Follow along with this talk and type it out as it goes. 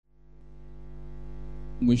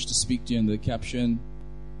wish to speak to you in the caption,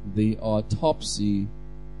 the Autopsy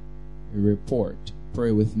Report.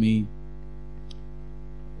 Pray with me.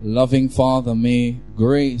 Loving Father, may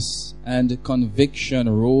grace and conviction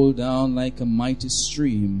roll down like a mighty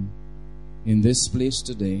stream in this place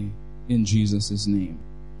today, in Jesus' name.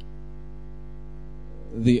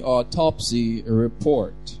 The Autopsy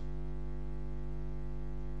Report.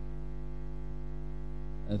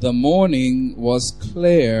 The morning was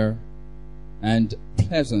clear and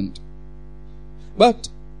pleasant, but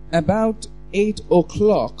about 8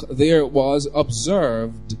 o'clock there was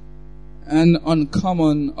observed an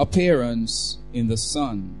uncommon appearance in the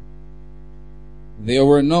sun. There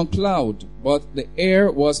were no clouds, but the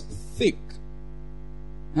air was thick,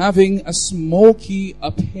 having a smoky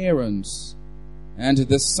appearance, and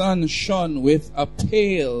the sun shone with a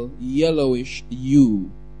pale yellowish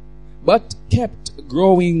hue, but kept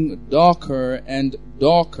growing darker and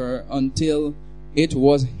darker until it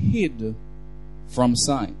was hid from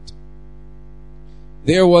sight.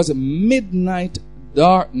 There was midnight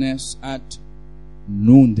darkness at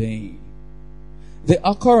noonday. The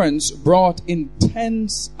occurrence brought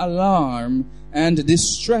intense alarm and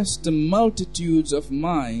distressed the multitudes of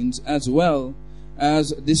minds, as well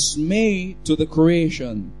as dismay to the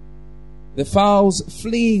creation. The fowls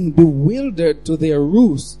fleeing bewildered to their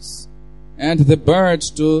roosts, and the birds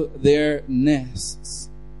to their nests,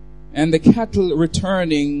 and the cattle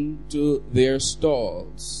returning to their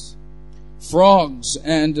stalls. Frogs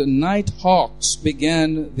and night hawks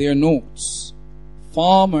began their notes.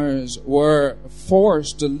 Farmers were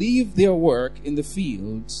forced to leave their work in the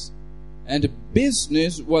fields, and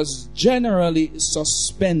business was generally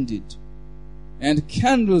suspended, and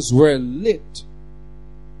candles were lit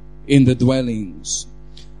in the dwellings.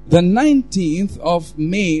 The 19th of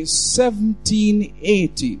May,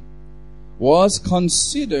 1780, was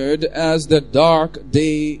considered as the dark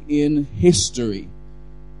day in history,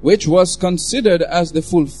 which was considered as the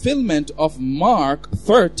fulfillment of Mark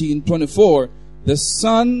 13:24, the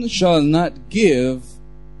sun shall not give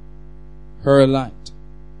her light.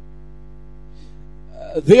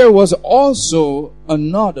 There was also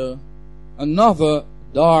another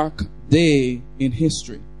dark day in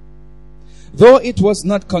history. Though it was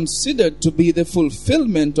not considered to be the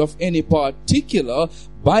fulfillment of any particular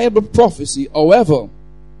Bible prophecy, however,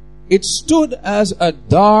 it stood as a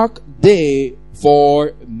dark day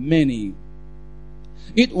for many.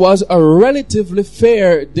 It was a relatively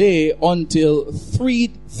fair day until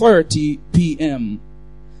 3:30 p.m.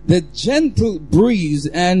 The gentle breeze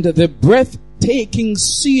and the breathtaking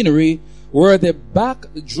scenery were the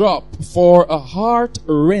backdrop for a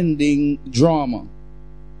heart-rending drama.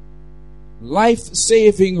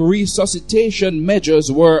 Life-saving resuscitation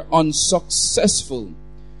measures were unsuccessful.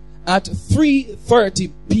 At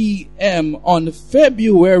 3:30 p.m. on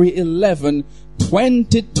February 11,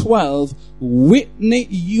 2012, Whitney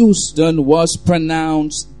Houston was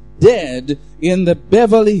pronounced dead in the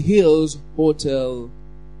Beverly Hills hotel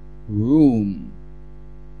room.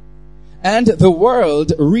 And the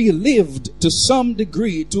world relived to some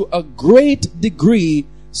degree, to a great degree,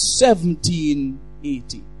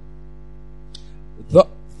 1780. The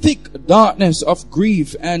thick darkness of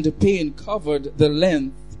grief and pain covered the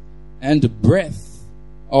length and breadth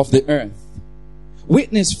of the earth.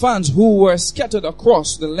 Whitney's fans, who were scattered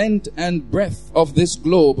across the length and breadth of this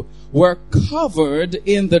globe, were covered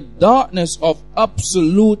in the darkness of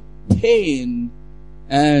absolute pain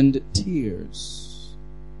and tears.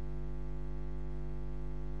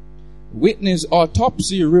 Whitney's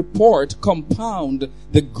autopsy report compounded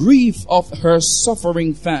the grief of her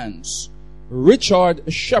suffering fans. Richard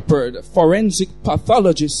Shepard, forensic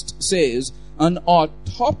pathologist, says, an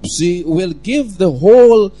autopsy will give the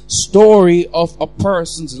whole story of a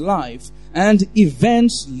person's life and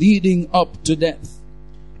events leading up to death.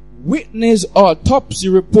 Whitney's autopsy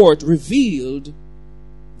report revealed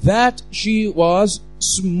that she was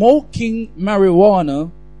smoking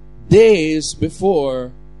marijuana days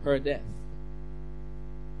before her death.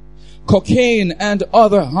 Cocaine and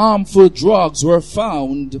other harmful drugs were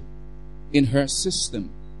found in her system.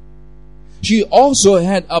 She also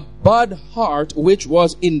had a bad heart, which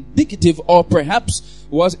was indicative, or perhaps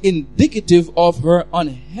was indicative, of her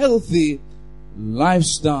unhealthy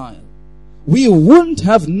lifestyle. We wouldn't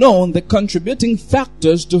have known the contributing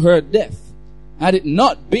factors to her death had it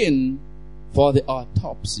not been for the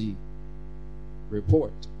autopsy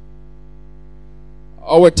report.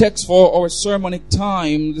 Our text for our sermonic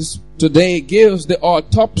time today gives the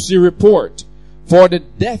autopsy report for the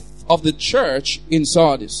death of the church in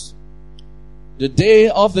Sardis. The day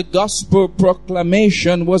of the gospel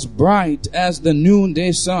proclamation was bright as the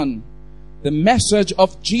noonday sun. The message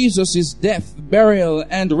of Jesus' death, burial,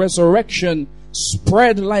 and resurrection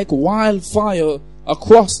spread like wildfire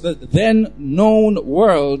across the then known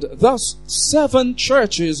world. Thus, 7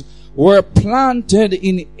 churches were planted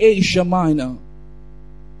in Asia Minor.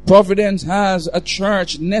 Providence has a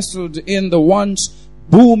church nestled in the once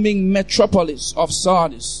booming metropolis of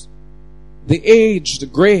Sardis. The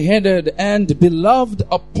aged, gray-headed, and beloved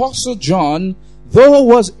Apostle John, though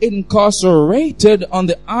was incarcerated on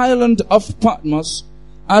the island of Patmos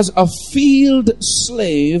as a field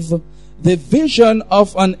slave, the vision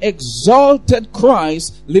of an exalted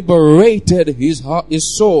Christ liberated his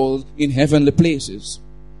soul in heavenly places.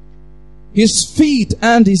 His feet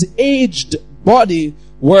and his aged body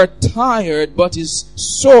were tired, but his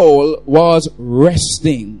soul was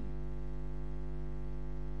resting.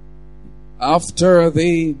 After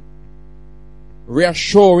the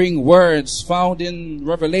reassuring words found in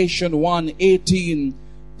Revelation 1:18,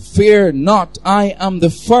 "Fear not, I am the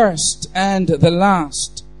first and the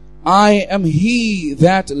last. I am he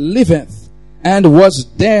that liveth and was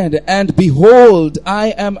dead, and behold, I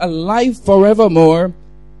am alive forevermore.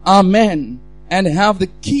 Amen. And have the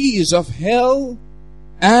keys of hell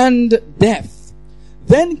and death."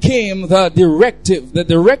 Then came the directive. The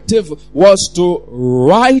directive was to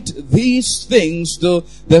write these things to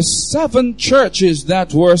the 7 churches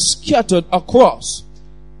that were scattered across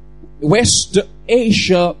West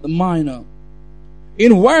Asia Minor.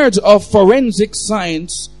 In words of forensic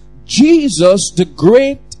science, Jesus, the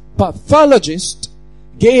great pathologist,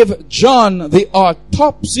 gave John the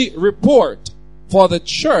autopsy report for the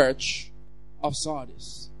church of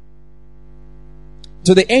Sardis.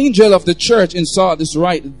 To the angel of the church in Sardis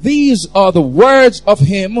write, "These are the words of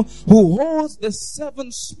him who holds the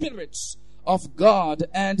 7 spirits of God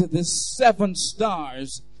and the 7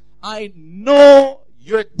 stars. I know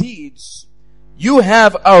your deeds. You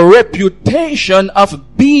have a reputation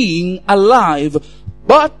of being alive,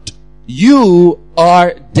 but you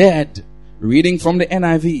are dead." Reading from the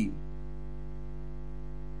NIV.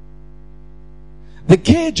 The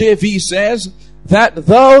KJV says that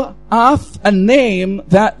thou art a name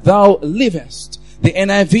that thou livest. The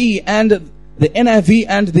NIV and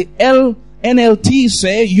the NLT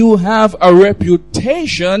say you have a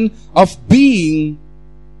reputation of being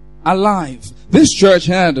alive. This church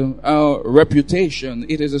had a reputation.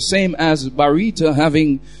 It is the same as Barita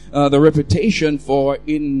having the reputation for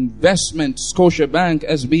investment, Scotiabank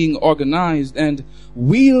as being organized, and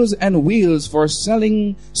Wheels and Wheels for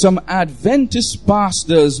selling some Adventist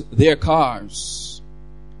pastors their cars.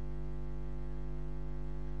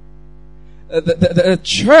 The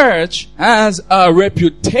church has a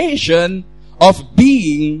reputation of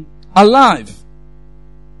being alive.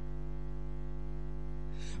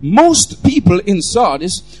 Most people in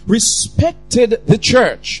Sardis respected the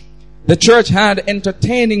church. The church had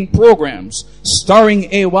entertaining programs,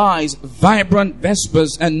 starring AYs, vibrant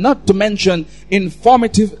Vespers, and not to mention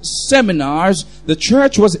informative seminars. The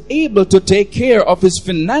church was able to take care of its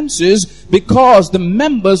finances because the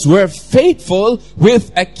members were faithful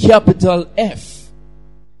with a capital F.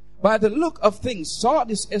 By the look of things,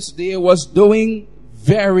 Sardis SDA was doing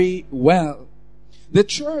very well. The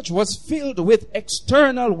church was filled with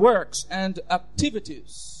external works and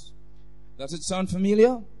activities. Does it sound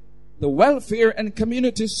familiar? The welfare and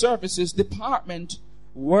community services department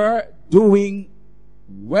were doing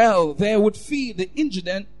well. They would feed the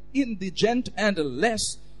indigent and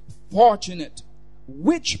less fortunate.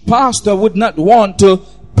 Which pastor would not want to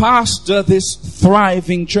pastor this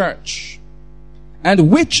thriving church? And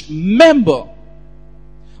which member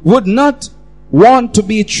would not want to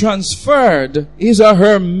be transferred his or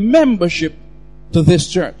her membership to this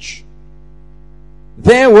church?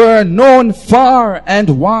 They were known far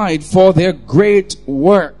and wide for their great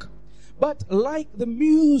work. But like the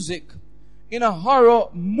music in a horror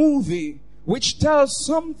movie which tells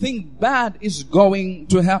something bad is going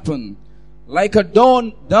to happen, like a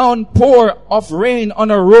downpour of rain on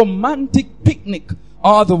a romantic picnic,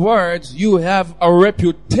 are the words, "You have a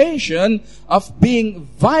reputation of being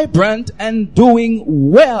vibrant and doing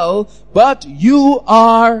well, but you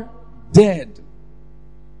are dead."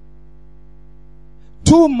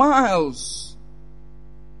 2 miles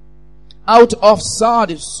out of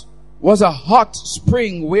Sardis was a hot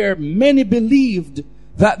spring where many believed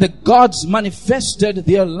that the gods manifested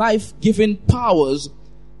their life-giving powers,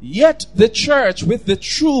 yet the church with the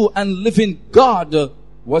true and living God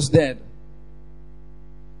was dead.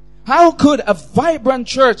 How could a vibrant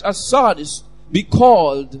church as Sardis be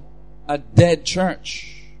called a dead church?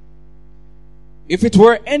 If it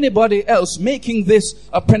were anybody else making this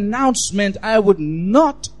a pronouncement, I would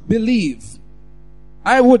not believe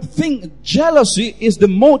I would think jealousy is the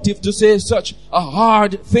motive to say such a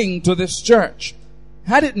hard thing to this church.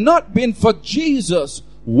 Had it not been for Jesus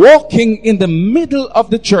walking in the middle of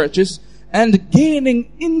the churches and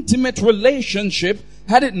gaining intimate relationship,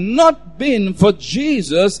 had it not been for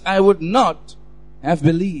Jesus, I would not have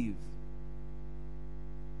believed.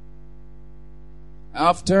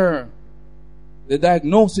 After the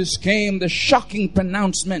diagnosis came the shocking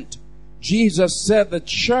pronouncement. Jesus said the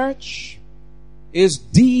church is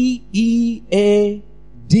dead.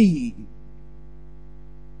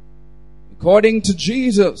 According to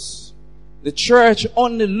Jesus, the church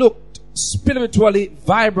only looked spiritually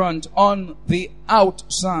vibrant on the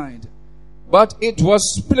outside, but it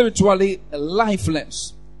was spiritually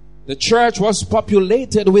lifeless. The church was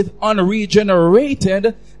populated with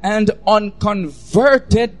unregenerated and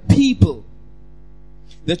unconverted people.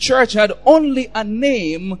 The church had only a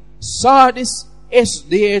name, Sardis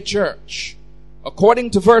SDA Church.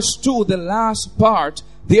 According to verse 2, the last part,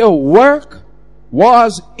 their work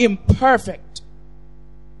was imperfect.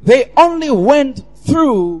 They only went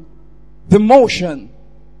through the motion.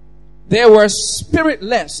 They were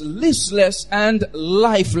spiritless, listless, and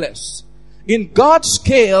lifeless. In God's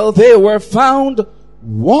scale, they were found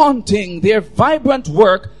wanting. Their vibrant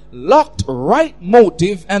work lacked right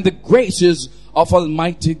motive and the graces of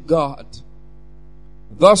Almighty God.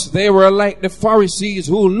 Thus they were like the Pharisees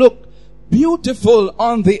who looked beautiful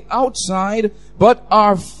on the outside but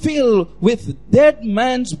are filled with dead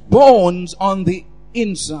man's bones on the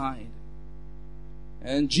inside.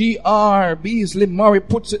 And G.R. Beasley Murray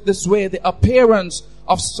puts it this way: the appearance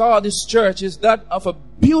of Sardis church is that of a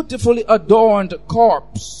beautifully adorned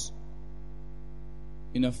corpse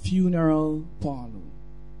in a funeral parlor.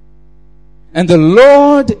 And the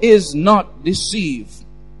Lord is not deceived.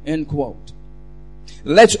 End quote.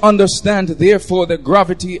 Let's understand therefore the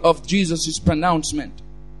gravity of Jesus' pronouncement.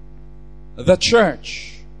 The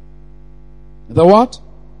church. The what?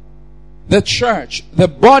 The church. The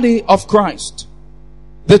body of Christ.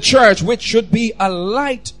 The church which should be a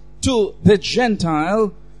light to the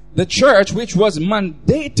Gentile. The church which was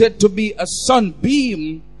mandated to be a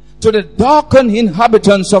sunbeam to the darkened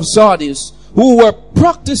inhabitants of Sardis who were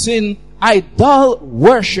practicing idol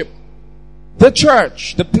worship. The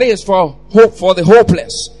church, the place for hope for the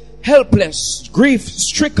hopeless, helpless,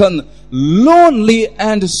 grief-stricken, lonely,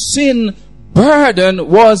 and sin-burdened,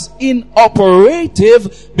 was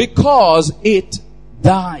inoperative because it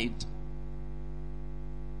died.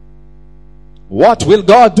 What will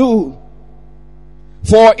God do?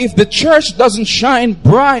 For if the church doesn't shine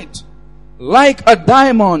bright like a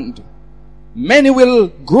diamond, many will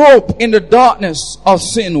grope in the darkness of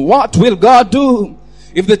sin. What will God do?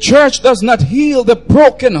 If the church does not heal the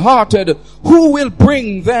brokenhearted, who will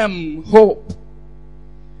bring them hope?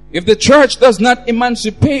 If the church does not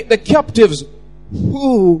emancipate the captives,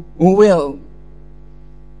 who will?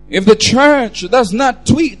 If the church does not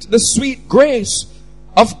tweet the sweet grace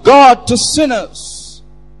of God to sinners,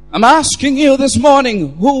 I'm asking you this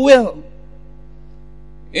morning, who will?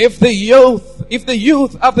 If the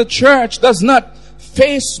youth of the church does not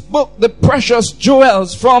Facebook the precious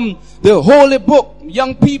jewels from the holy book,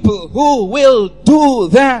 young people, who will do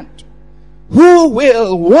that? Who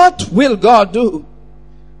will? What will God do?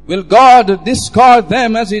 Will God discard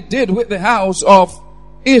them as he did with the house of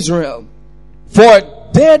Israel? For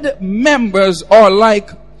dead members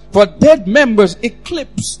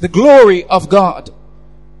eclipse the glory of God.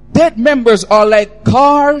 Dead members are like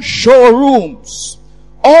car showrooms,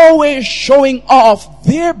 always showing off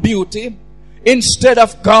their beauty instead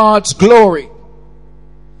of God's glory.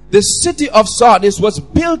 The city of Sardis was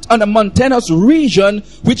built on a mountainous region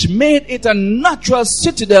which made it a natural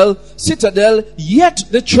citadel, yet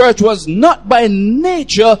the church was not by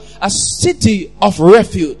nature a city of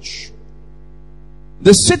refuge.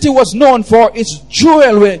 The city was known for its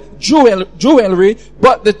jewelry,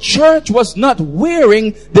 but the church was not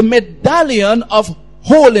wearing the medallion of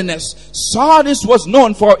holiness. Sardis was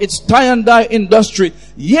known for its tie and dye industry,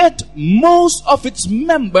 yet most of its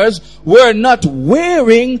members were not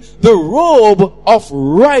wearing the robe of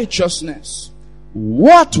righteousness.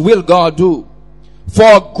 What will God do?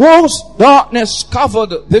 For gross darkness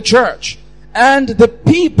covered the church and the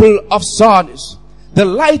people of Sardis. The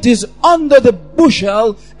light is under the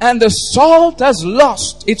bushel and the salt has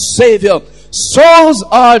lost its savior. Souls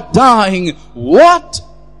are dying. What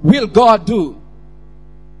will God do?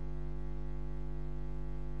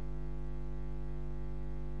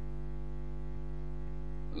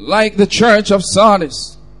 Like the church of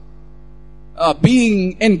Sardis,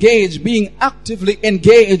 being actively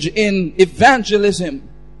engaged in evangelism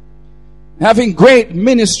having great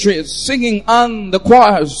ministries, singing on the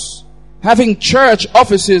choirs, having church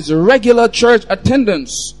offices, regular church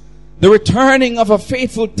attendance, the returning of a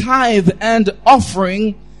faithful tithe and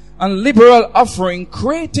offering and liberal offering,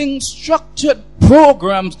 creating structured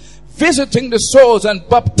programs, visiting the souls and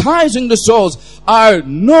baptizing the souls are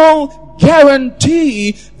no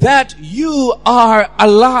guarantee that you are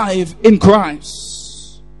alive in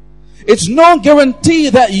Christ. It's no guarantee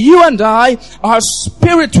that you and I are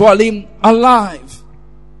spiritually alive.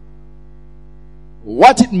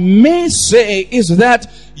 What it may say is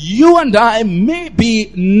that you and I may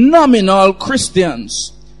be nominal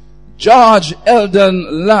Christians. George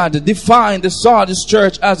Eldon Ladd defined the Sardis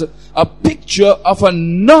church as a picture of a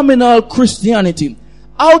nominal Christianity,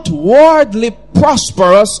 outwardly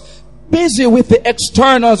prosperous, busy with the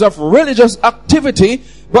externals of religious activity,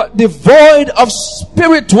 but devoid of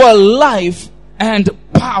spiritual life and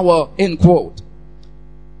power, end quote.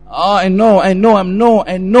 I know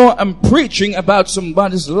I'm preaching about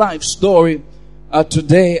somebody's life story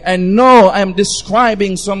today. I know I'm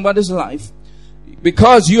describing somebody's life,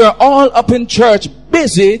 because you are all up in church,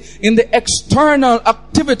 busy in the external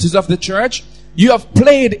activities of the church. You have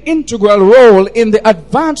played integral role in the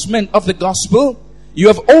advancement of the gospel. You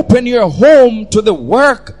have opened your home to the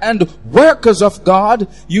work and workers of God.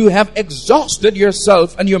 You have exhausted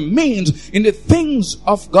yourself and your means in the things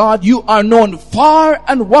of God. You are known far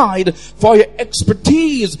and wide for your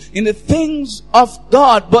expertise in the things of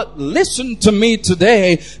God. But listen to me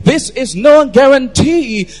today. This is no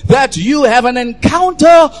guarantee that you have an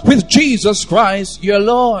encounter with Jesus Christ, your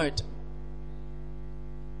Lord.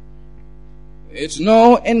 It's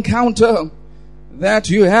no encounter that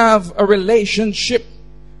you have a relationship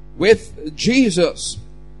with Jesus.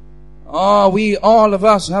 We all of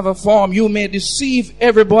us have a form. You may deceive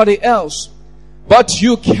everybody else, but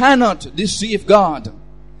you cannot deceive God.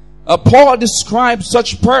 Paul describes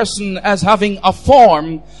such person as having a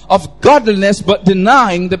form of godliness but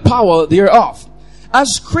denying the power thereof.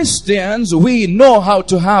 As Christians, we know how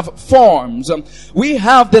to have forms. We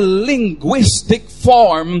have the linguistic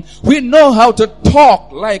form. We know how to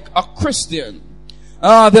talk like a Christian.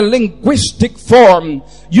 The linguistic form.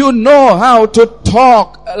 You know how to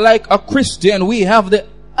talk like a Christian. We have the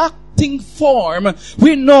acting form.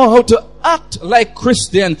 We know how to act like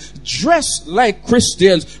Christians, dress like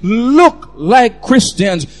Christians, look like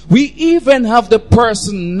Christians. We even have the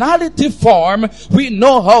personality form. We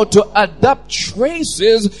know how to adapt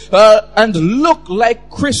traces and look like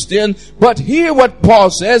Christian. But hear what Paul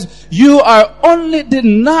says: you are only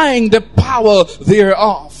denying the power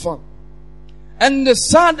thereof. And the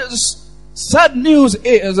sad news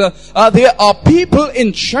is there are people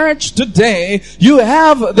in church today. You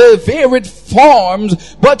have the varied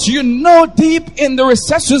forms, but you know deep in the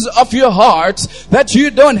recesses of your hearts that you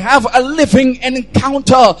don't have a living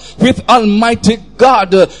encounter with Almighty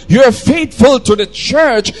God. You're faithful to the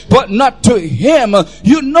church, but not to Him.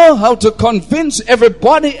 You know how to convince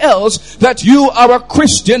everybody else that you are a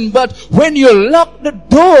Christian, but when you lock the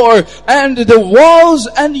door and the walls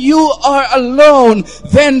and you are alone,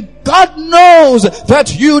 then God knows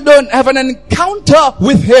that you don't have an encounter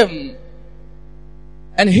with Him.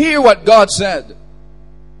 And hear what God said.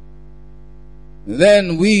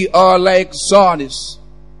 Then we are like Sardis,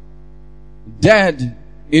 dead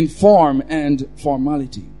in form and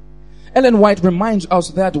formality. Ellen White reminds us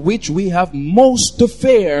that which we have most to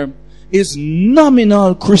fear is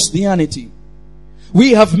nominal Christianity.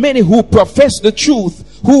 We have many who profess the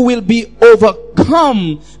truth who will be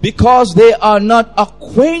overcome because they are not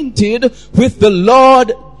acquainted with the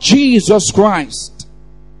Lord Jesus Christ.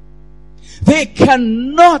 They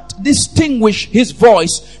cannot distinguish His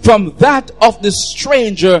voice from that of the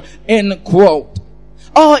stranger, end quote.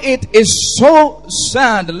 Oh, it is so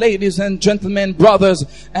sad, ladies and gentlemen, brothers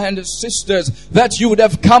and sisters, that you would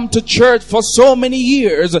have come to church for so many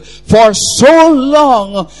years, for so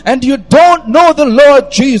long, and you don't know the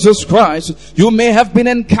Lord Jesus Christ. You may have been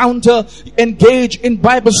engaged in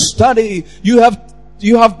Bible study. You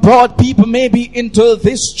have brought people maybe into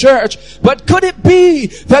this church, but could it be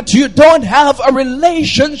that you don't have a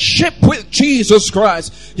relationship with Jesus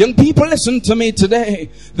Christ? Young people, listen to me today,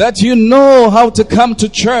 that you know how to come to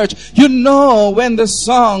church. You know when the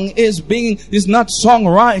song is not sung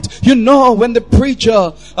right. You know when the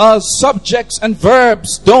preacher subjects and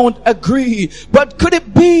verbs don't agree. But could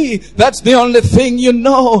it be that's the only thing you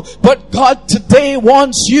know? But God today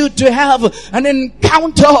wants you to have an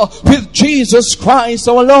encounter with Jesus Christ,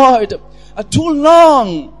 our Lord. Too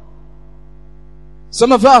long,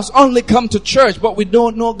 some of us only come to church, but we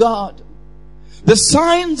don't know God. The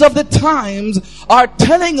signs of the times are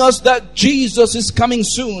telling us that Jesus is coming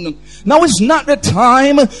soon. Now is not the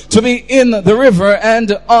time to be in the river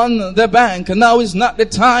and on the bank. Now is not the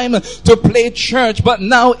time to play church, but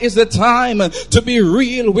now is the time to be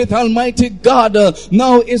real with Almighty God.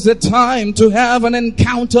 Now is the time to have an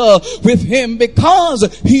encounter with Him, because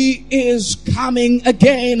He is coming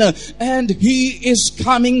again, and He is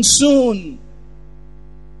coming soon.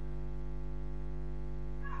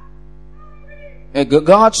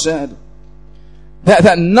 God said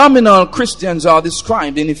that nominal Christians are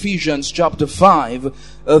described in Ephesians chapter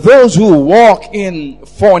 5. Those who walk in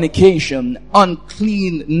fornication,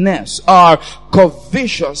 uncleanness, are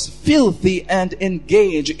covetous, filthy, and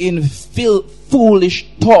engage in foolish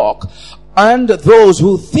talk. And those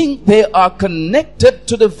who think they are connected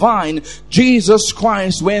to the vine, Jesus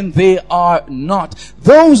Christ, when they are not.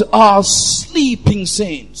 Those are sleeping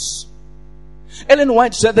saints. Ellen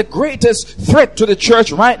White said the greatest threat to the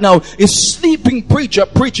church right now is sleeping preacher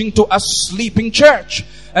preaching to a sleeping church.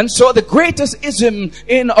 And so the greatest ism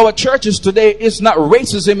in our churches today is not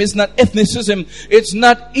racism, it's not ethnicism, it's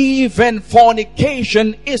not even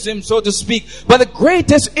fornication-ism, so to speak. But the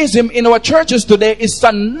greatest ism in our churches today is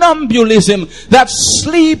somnambulism. That's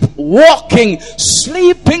sleepwalking,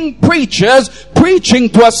 sleeping preachers preaching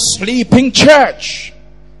to a sleeping church.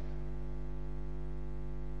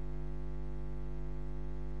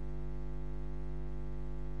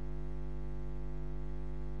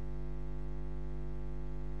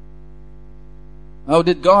 How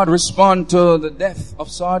did God respond to the death of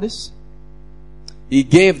Sardis? He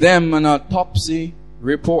gave them an autopsy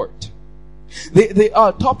report. The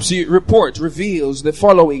autopsy report reveals the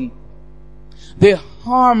following: the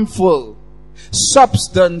harmful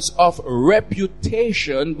substance of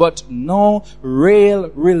reputation, but no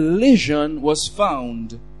real religion was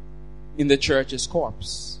found in the church's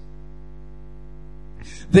corpse.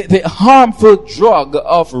 The harmful drug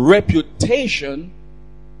of reputation,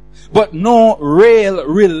 but no real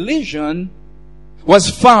religion was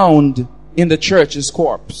found in the church's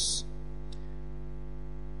corpse.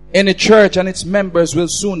 Any church and its members will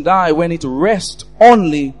soon die when it rests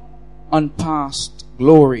only on past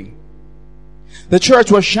glory. The church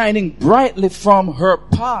was shining brightly from her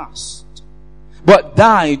past, but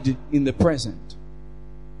died in the present.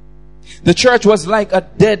 The church was like a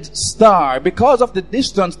dead star. Because of the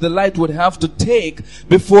distance the light would have to take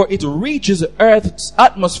before it reaches Earth's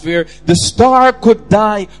atmosphere, the star could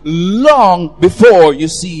die long before you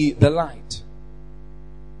see the light.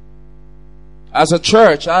 As a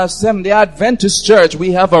church, as the Adventist church,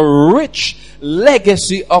 we have a rich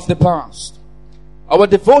legacy of the past. Our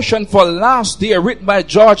devotion for last year, written by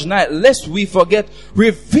George Knight, lest we forget,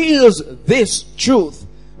 reveals this truth.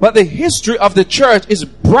 But the history of the church is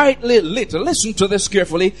brightly lit. Listen to this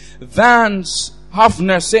carefully. Vance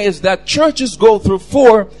Hoffner says that churches go through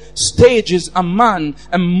 4 stages: a man,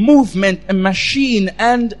 a movement, a machine,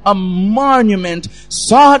 and a monument.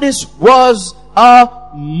 Sardis was a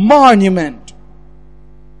monument.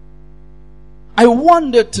 I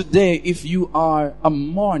wonder today if you are a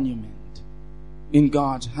monument in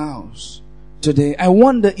God's house. Today, I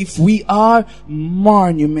wonder if we are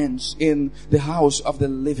monuments in the house of the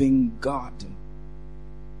living God.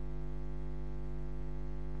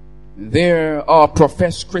 There are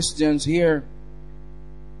professed Christians here.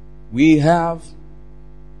 We have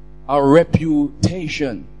a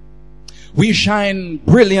reputation. We shine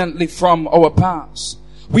brilliantly from our past.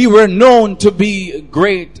 We were known to be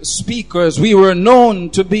great speakers. We were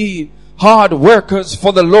known to be hard workers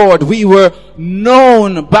for the Lord. We were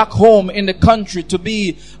known back home in the country to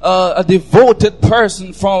be a devoted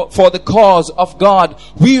person for the cause of God.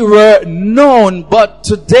 We were known, but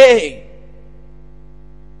today,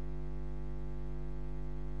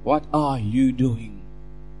 what are you doing?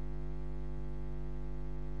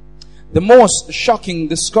 The most shocking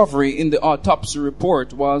discovery in the autopsy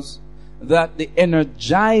report was that the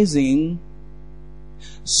energizing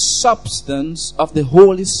substance of the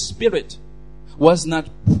Holy Spirit was not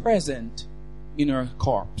present in her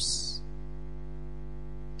corpse.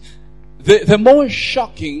 The most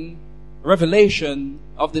shocking revelation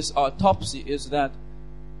of this autopsy is that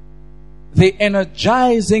the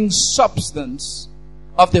energizing substance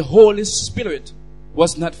of the Holy Spirit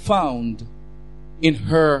was not found in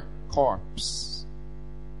her corpse.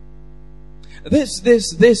 This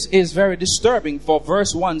is very disturbing, for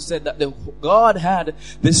verse 1 said that God had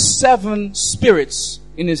the 7 spirits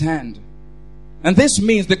in his hand. And this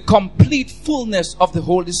means the complete fullness of the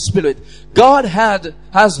Holy Spirit. God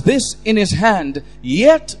has this in his hand,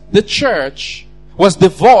 yet the church was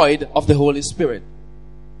devoid of the Holy Spirit.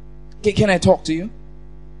 Can I talk to you?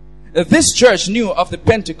 This church knew of the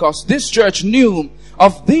Pentecost. This church knew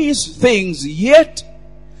of these things, yet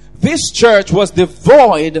this church was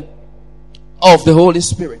devoid of the Holy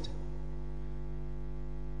Spirit.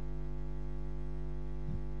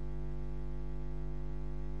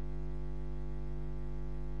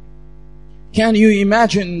 Can you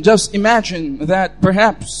imagine, just imagine that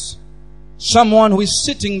perhaps someone who is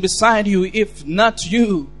sitting beside you, if not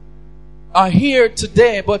you, are here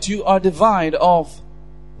today, but you are devoid of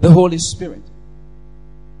the Holy Spirit.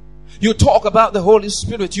 You talk about the Holy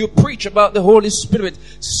Spirit, you preach about the Holy Spirit,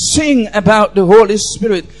 sing about the Holy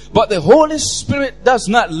Spirit, but the Holy Spirit does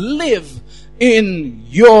not live in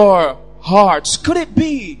your hearts. Could it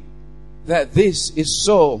be that this is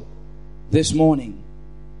so this morning?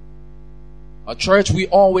 A church, we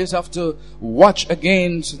always have to watch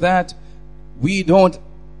against that we don't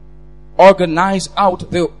organize out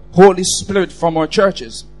the Holy Spirit from our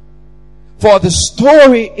churches. For the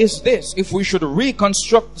story is this. If we should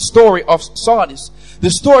reconstruct the story of Sardis, the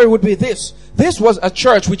story would be this. This was a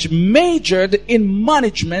church which majored in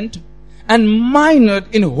management and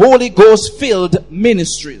minored in Holy Ghost filled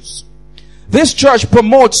ministries. This church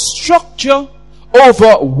promotes structure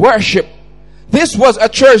over worship. This was a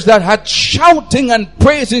church that had shouting and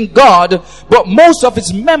praising God, but most of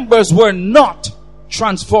its members were not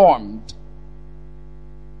transformed.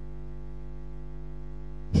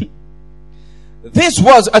 This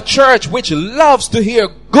was a church which loves to hear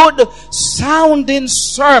good sounding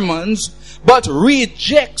sermons, but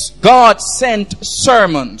rejects God-sent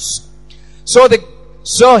sermons.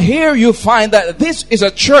 So here you find that this is a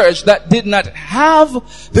church that did not have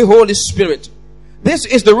the Holy Spirit. This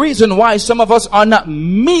is the reason why some of us are not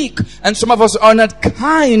meek, and some of us are not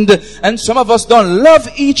kind, and some of us don't love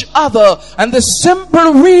each other. And the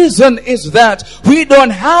simple reason is that we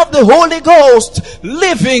don't have the Holy Ghost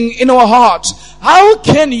living in our hearts. How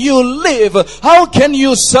can you live? How can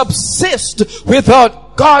you subsist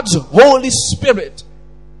without God's Holy Spirit?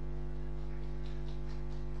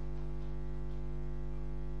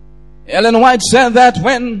 Ellen White said that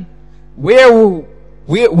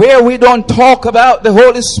where we don't talk about the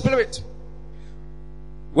Holy Spirit,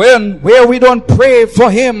 where we don't pray for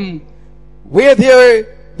Him, where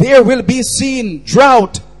there will be seen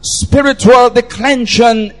drought, spiritual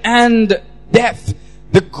declension, and death.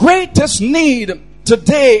 The greatest need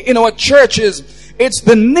today in our churches, it's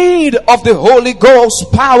the need of the Holy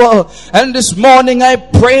Ghost power. And this morning I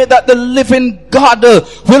pray that the living God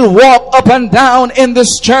will walk up and down in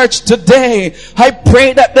this church today. I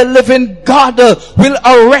pray that the living God will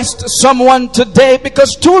arrest someone today,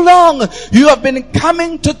 because too long you have been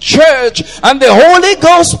coming to church and the Holy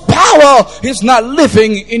Ghost power is not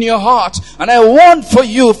living in your heart. And I want for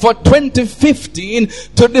you for 2015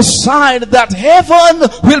 to decide that heaven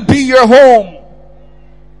will be your home.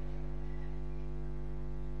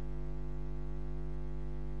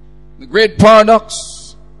 The great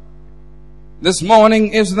paradox this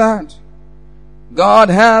morning is that God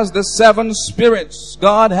has the 7 spirits.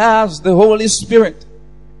 God has the Holy Spirit.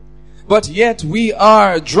 But yet we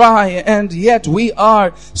are dry, and yet we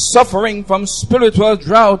are suffering from spiritual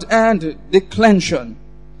drought and declension.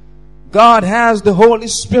 God has the Holy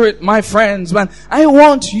Spirit, my friends. Man, I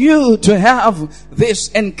want you to have this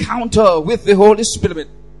encounter with the Holy Spirit.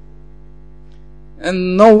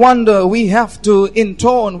 And no wonder we have to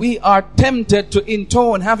intone. We are tempted to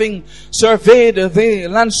intone, having surveyed the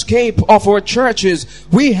landscape of our churches.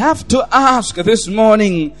 We have to ask this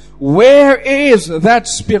morning, where is that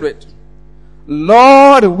Spirit?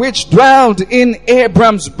 Lord, which dwelt in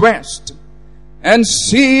Abram's breast, and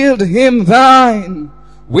sealed him thine,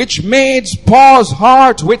 which made Paul's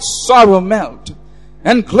heart with sorrow melt,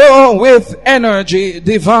 and glow with energy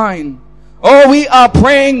divine. Oh, we are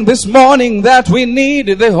praying this morning that we need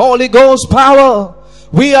the Holy Ghost power.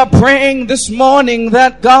 We are praying this morning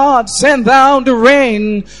that God send down the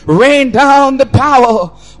rain down the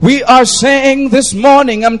power. We are saying this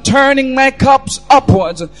morning, I'm turning my cups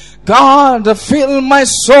upwards. God, fill my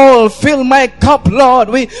soul, fill my cup, Lord.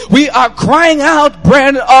 We are crying out,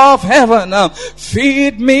 bread of heaven,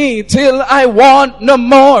 feed me till I want no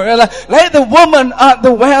more. Like the woman at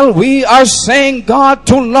the well, we are saying, God,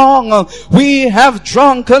 too long we have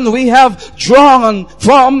drunken, we have drawn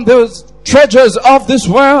from those treasures of this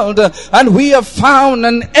world, and we have found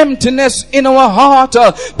an emptiness in our heart,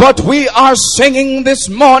 but we are singing this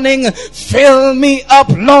morning, fill me up,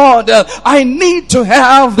 Lord. I need to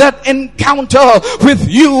have that encounter with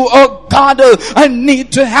you, oh God. I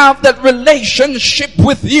need to have that relationship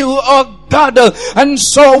with you, oh God. And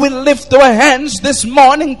so we lift our hands this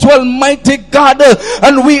morning to Almighty God,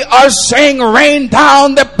 and we are saying, rain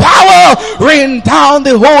down the power, rain down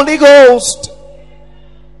the Holy Ghost.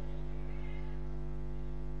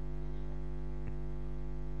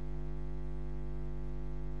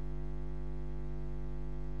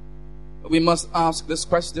 We must ask this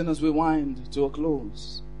question as we wind to a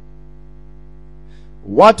close.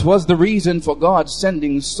 What was the reason for God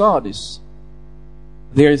sending Sardis?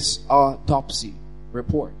 There's autopsy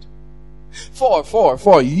report.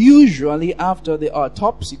 For usually after the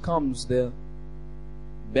autopsy comes the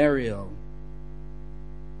burial.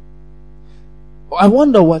 I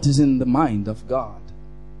wonder what is in the mind of God.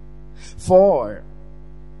 For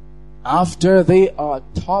after the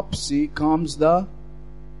autopsy comes the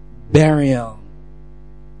burial.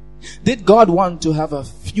 Did God want to have a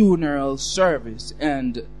funeral service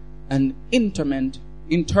and an interment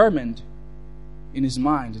in his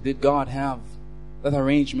mind? Did God have that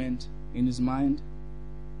arrangement in his mind?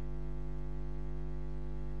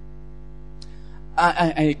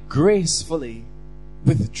 I gracefully,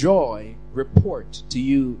 with joy, report to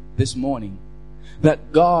you this morning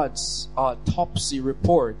that God's autopsy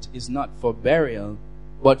report is not for burial,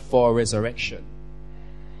 but for resurrection.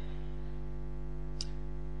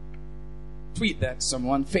 Tweet that,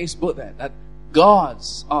 someone. Facebook that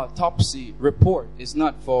God's autopsy report is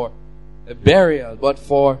not for a burial, but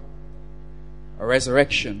for a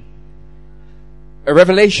resurrection.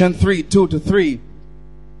 Revelation 3:2-3.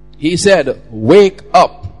 He said, "Wake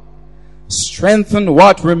up, strengthen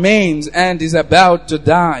what remains and is about to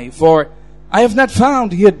die, for I have not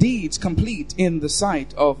found your deeds complete in the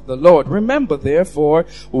sight of the Lord. Remember, therefore,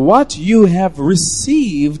 what you have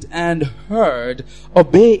received and heard,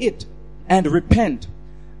 obey it and repent.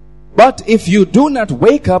 But if you do not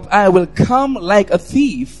wake up, I will come like a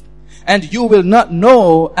thief, and you will not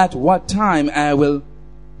know at what time I will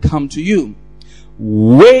come to you."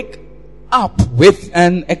 Wake up with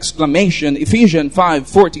an exclamation. Ephesians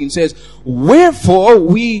 5:14 says, "Wherefore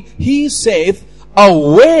he saith,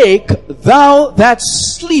 Awake thou that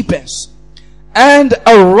sleepest, and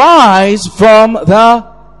arise from the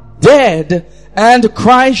dead, and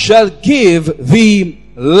Christ shall give thee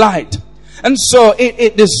light." And so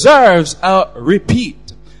it deserves a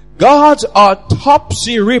repeat. God's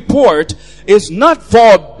autopsy report is not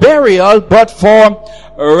for burial, but for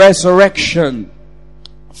resurrection.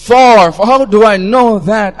 For how do I know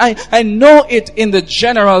that? I know it in the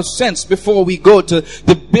general sense before we go to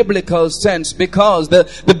the biblical sense, because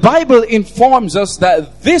the Bible informs us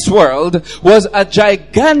that this world was a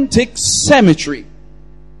gigantic cemetery.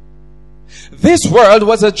 This world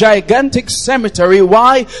was a gigantic cemetery.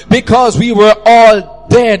 Why? Because we were all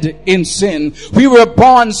dead in sin. We were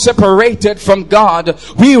born separated from God.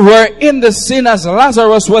 We were in the sin as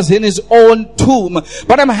Lazarus was in his own tomb.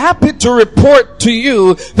 But I'm happy to report to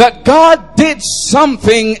you that God did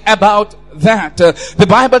something about that. The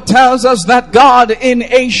Bible tells us that God in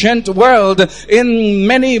ancient world, in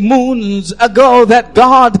many moons ago, that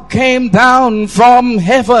God came down from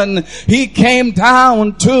heaven. He came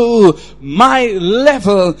down to my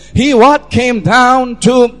level. He came down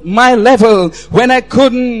to my level when I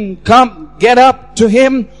couldn't get up to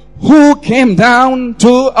him. Who came down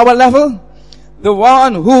to our level? The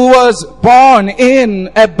one who was born in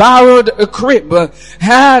a borrowed crib,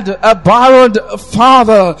 had a borrowed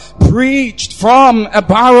father, preached from a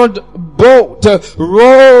borrowed boat,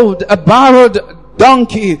 rode a borrowed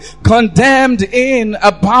donkey, condemned in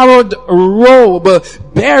a borrowed robe,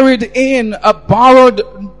 buried in a borrowed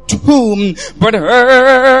tomb. But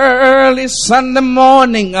early Sunday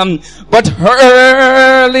morning, I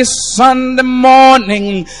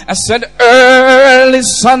said early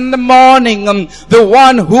Sunday morning, the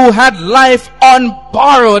one who had life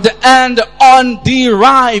unborrowed and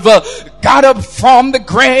underived got up from the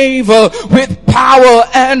grave with power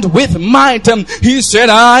and with might. He said,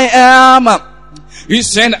 I am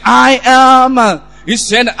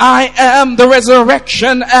the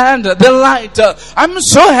resurrection and the light. I'm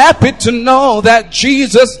so happy to know that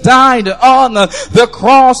Jesus died on the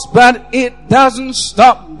cross, but it doesn't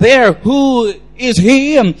stop there. Who is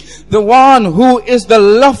he? The one who is the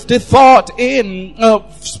lofty thought in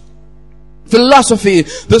philosophy,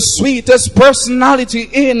 the sweetest personality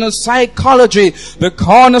in psychology, the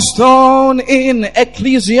cornerstone in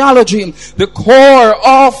ecclesiology, the core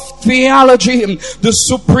of theology, the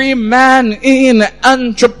supreme man in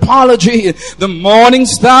anthropology, the morning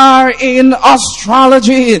star in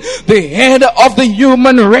astrology, the head of the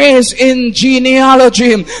human race in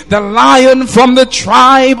genealogy, the lion from the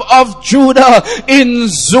tribe of Judah in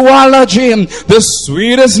zoology, the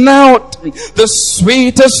sweetest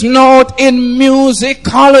note in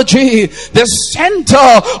musicology, the center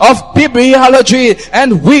of bibliology,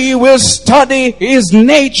 and we will study his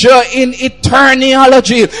nature in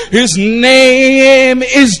eterniology. His name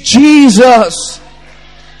is Jesus.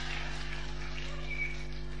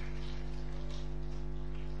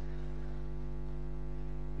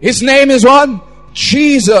 His name is what?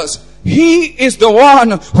 Jesus. He is the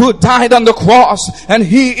one who died on the cross, and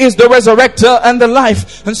He is the resurrector and the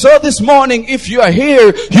life. And so this morning, if you are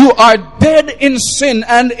here, you are dead in sin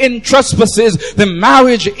and in trespasses. The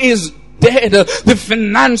marriage is dead. The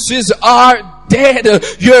finances are dead.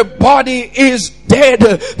 Your body is dead.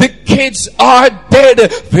 The kids are dead.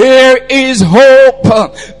 There is hope.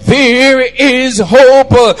 There is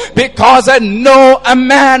hope, because I know a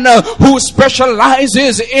man who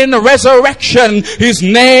specializes in resurrection. His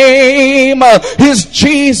name is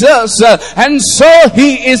Jesus. And so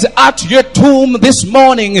He is at your tomb this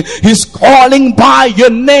morning. He's calling by your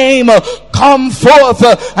name. Come forth.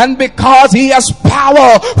 And because He has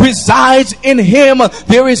power resides in Him,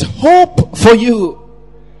 there is hope for you.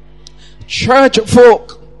 Church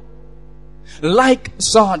folk, like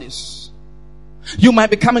Sardis, you might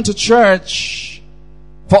be coming to church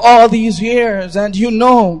for all these years, and you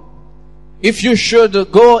know, if you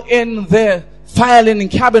should go in the filing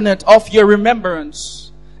cabinet of your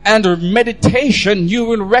remembrance and meditation, you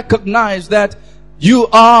will recognize that you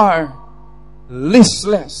are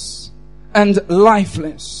listless and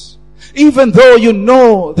lifeless, even though you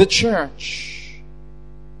know the church.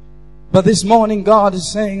 But this morning God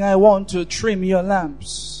is saying, I want to trim your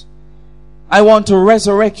lamps. I want to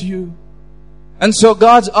resurrect you. And so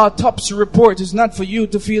God's autopsy report is not for you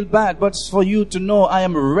to feel bad, but it's for you to know I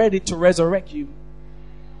am ready to resurrect you.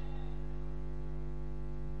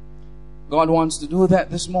 God wants to do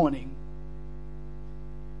that this morning.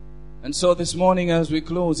 And so this morning as we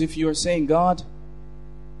close, if you are saying, God,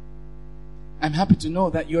 I'm happy to know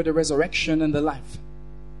that you're the resurrection and the life.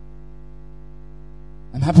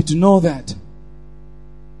 I'm happy to know that.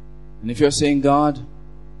 And if you're saying, God,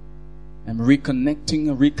 I'm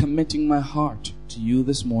recommitting my heart to you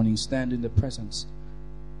this morning, stand in the presence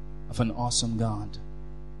of an awesome God.